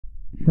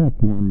Check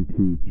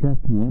 1, 2, check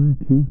 1,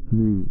 2,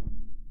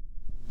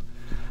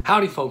 3.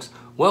 Howdy folks,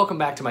 welcome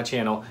back to my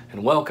channel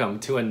and welcome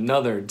to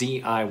another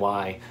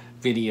DIY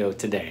video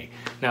today.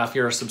 Now if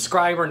you're a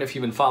subscriber and if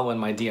you've been following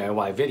my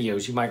DIY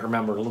videos, you might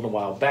remember a little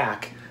while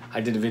back I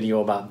did a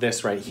video about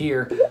this right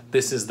here.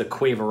 This is the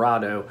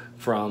Cortado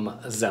from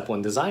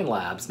Zeppelin Design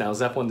Labs. Now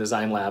Zeppelin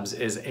Design Labs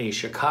is a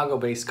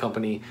Chicago-based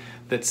company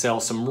that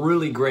sells some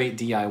really great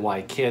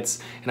DIY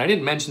kits. And I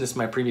didn't mention this in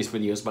my previous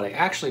videos, but I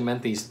actually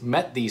met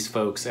these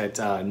folks at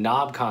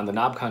NobCon, the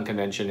NobCon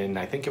convention in,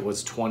 I think it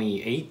was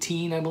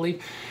 2018, I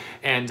believe.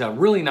 And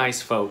really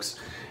nice folks.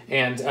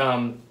 And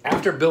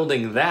after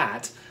building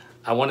that,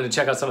 I wanted to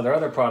check out some of their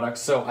other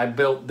products. So I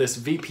built this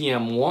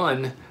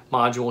VPM1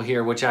 module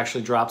here, which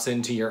actually drops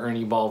into your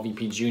Ernie Ball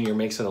VP Junior,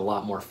 makes it a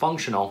lot more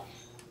functional.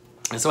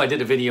 And so I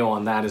did a video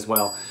on that as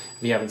well,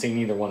 if you haven't seen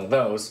either one of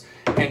those.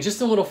 And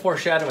just a little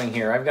foreshadowing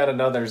here, I've got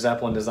another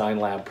Zeppelin Design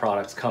Lab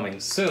products coming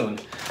soon.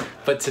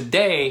 But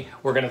today,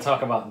 we're gonna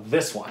talk about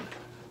this one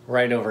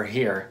right over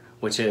here,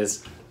 which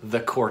is the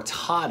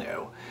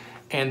Cortado.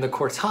 And the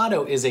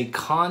Cortado is a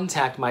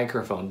contact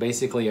microphone,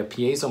 basically a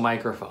piezo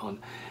microphone.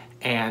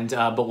 And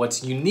but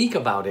what's unique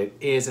about it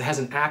is it has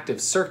an active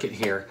circuit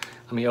here.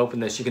 Let me open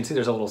this. You can see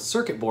there's a little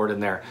circuit board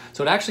in there.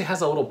 So it actually has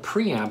a little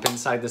preamp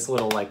inside this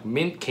little like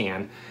mint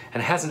can,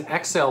 and it has an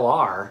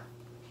XLR.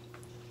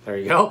 There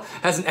you go.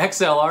 It has an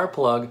XLR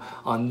plug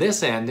on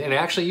this end, and it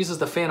actually uses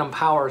the phantom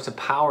power to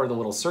power the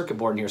little circuit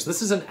board in here. So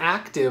this is an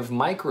active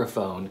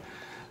microphone.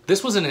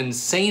 This was an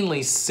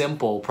insanely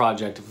simple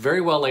project,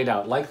 very well laid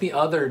out, like the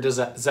other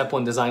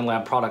Zeppelin Design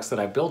Lab products that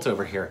I built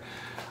over here.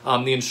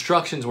 The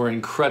instructions were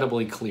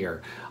incredibly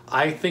clear.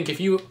 I think if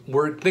you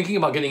were thinking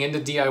about getting into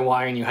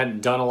DIY and you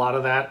hadn't done a lot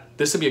of that,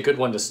 this would be a good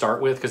one to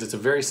start with because it's a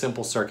very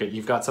simple circuit.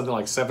 You've got something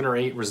like 7 or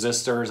 8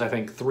 resistors, I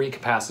think 3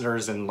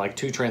 capacitors and like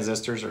 2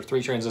 transistors or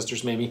 3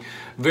 transistors maybe.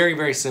 Very,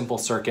 very simple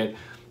circuit.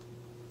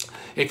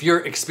 If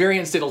you're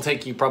experienced, it'll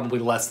take you probably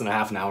less than a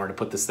half an hour to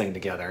put this thing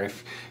together.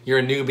 If you're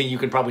a newbie, you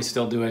can probably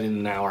still do it in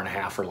an hour and a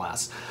half or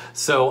less.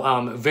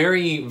 So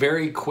very,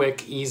 very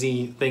quick,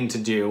 easy thing to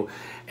do.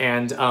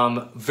 And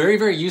very,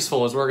 very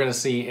useful, as we're gonna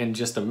see in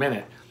just a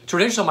minute.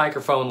 Traditional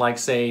microphone, like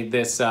say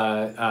this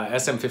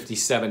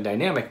SM57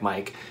 dynamic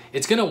mic,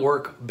 it's gonna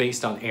work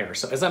based on air.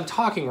 So as I'm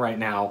talking right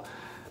now,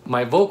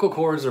 my vocal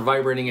cords are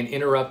vibrating and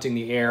interrupting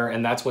the air,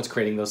 and that's what's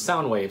creating those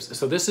sound waves.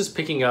 So this is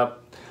picking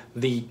up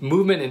the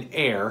movement in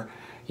air.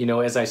 You know,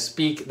 as I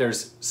speak,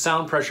 there's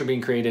sound pressure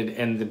being created,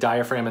 and the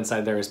diaphragm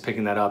inside there is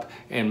picking that up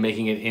and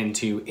making it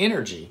into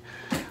energy.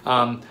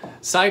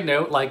 Side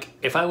note, like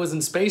if I was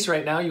in space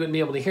right now, you wouldn't be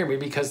able to hear me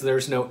because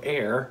there's no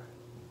air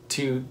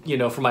to, you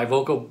know, for my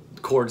vocal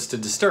cords to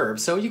disturb.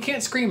 So you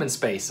can't scream in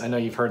space. I know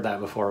you've heard that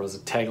before. It was a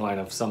tagline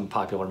of some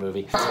popular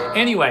movie.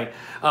 Anyway,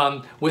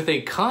 with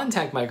a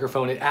contact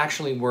microphone, it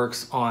actually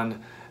works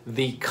on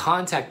the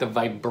contact, the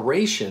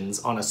vibrations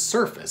on a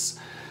surface.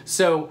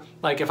 So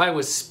like if I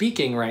was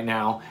speaking right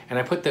now and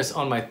I put this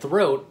on my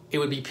throat, it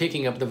would be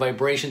picking up the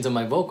vibrations of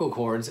my vocal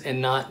cords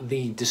and not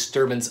the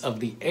disturbance of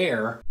the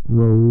air.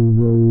 Row,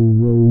 row,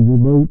 row your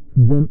boat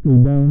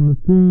gently down the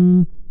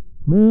stream.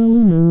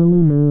 Merrily, merrily,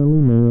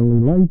 merrily,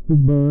 merrily, life is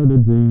but a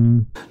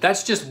dream.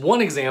 That's just one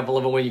example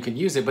of a way you could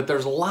use it, but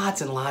there's lots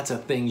and lots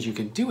of things you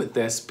could do with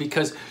this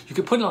because you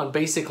could put it on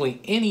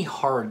basically any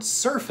hard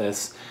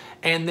surface,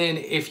 and then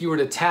if you were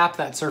to tap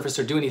that surface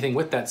or do anything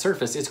with that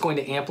surface, it's going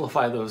to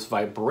amplify those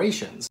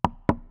vibrations.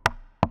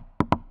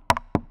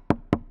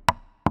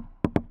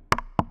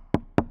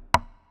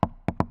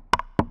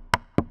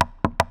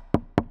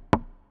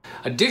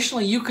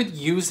 Additionally, you could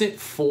use it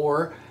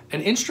for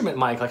an instrument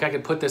mic. Like I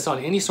could put this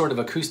on any sort of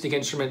acoustic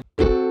instrument.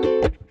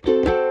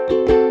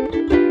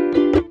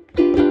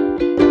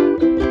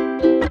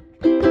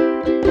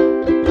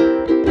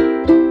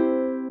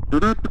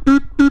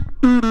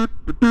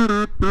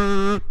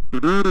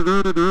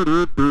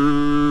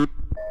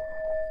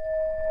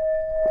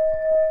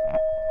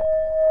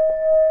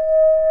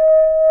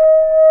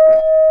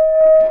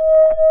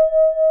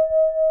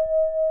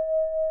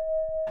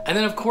 And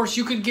then of course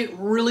you could get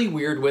really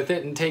weird with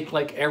it and take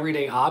like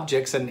everyday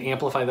objects and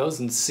amplify those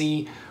and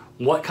see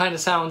what kind of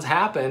sounds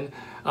happen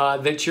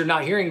that you're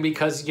not hearing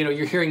because, you know,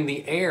 you're hearing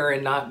the air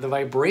and not the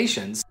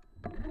vibrations.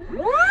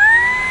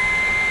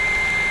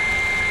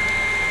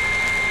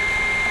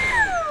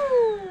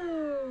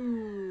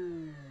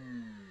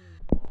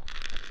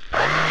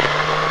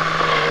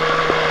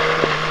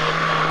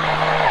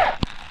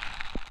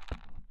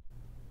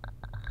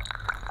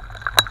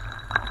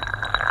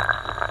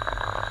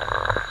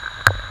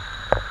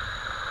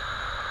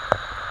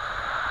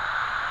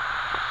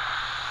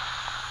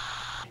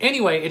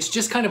 Anyway, it's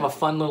just kind of a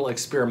fun little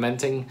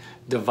experimenting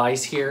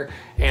device here,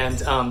 and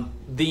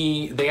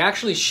they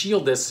actually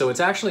shield this, so it's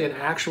actually an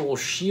actual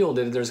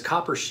shielded, there's a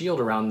copper shield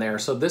around there,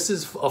 so this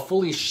is a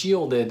fully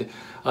shielded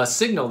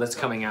signal that's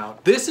coming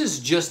out. This is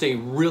just a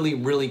really,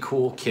 really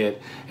cool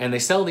kit, and they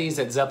sell these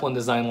at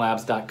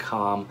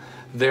ZeppelinDesignLabs.com.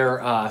 They're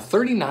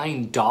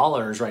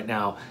 $39 right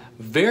now.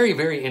 Very,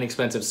 very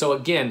inexpensive. So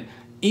again,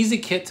 easy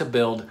kit to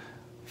build,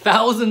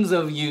 thousands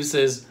of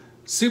uses,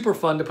 super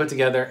fun to put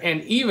together,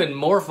 and even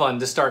more fun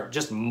to start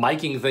just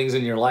miking things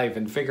in your life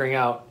and figuring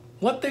out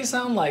what they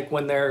sound like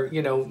when they're,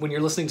 you know, when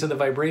you're listening to the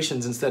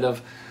vibrations instead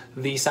of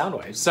the sound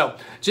waves. So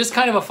just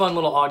kind of a fun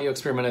little audio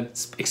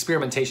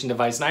experimentation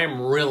device, and I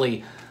am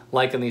really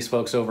liking these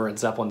folks over at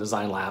Zeppelin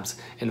Design Labs.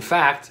 In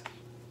fact,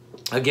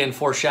 again,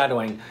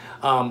 foreshadowing,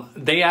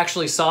 they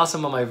actually saw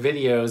some of my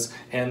videos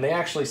and they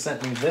actually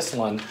sent me this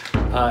one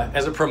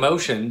as a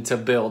promotion to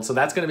build. So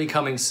that's going to be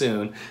coming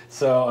soon.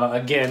 So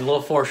again, a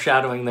little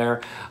foreshadowing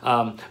there.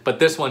 But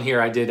this one here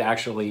I did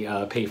actually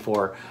pay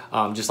for,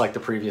 just like the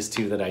previous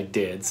two that I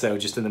did. So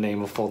just in the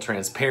name of full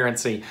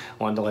transparency,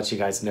 wanted to let you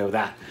guys know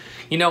that.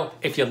 You know,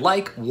 if you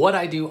like what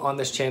I do on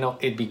this channel,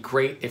 it'd be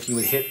great if you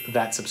would hit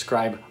that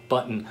subscribe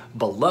button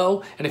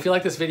below. And if you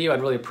like this video, I'd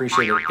really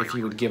appreciate it if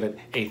you would give it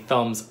a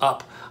thumbs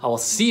up. I will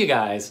see you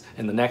guys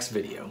in the next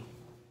video.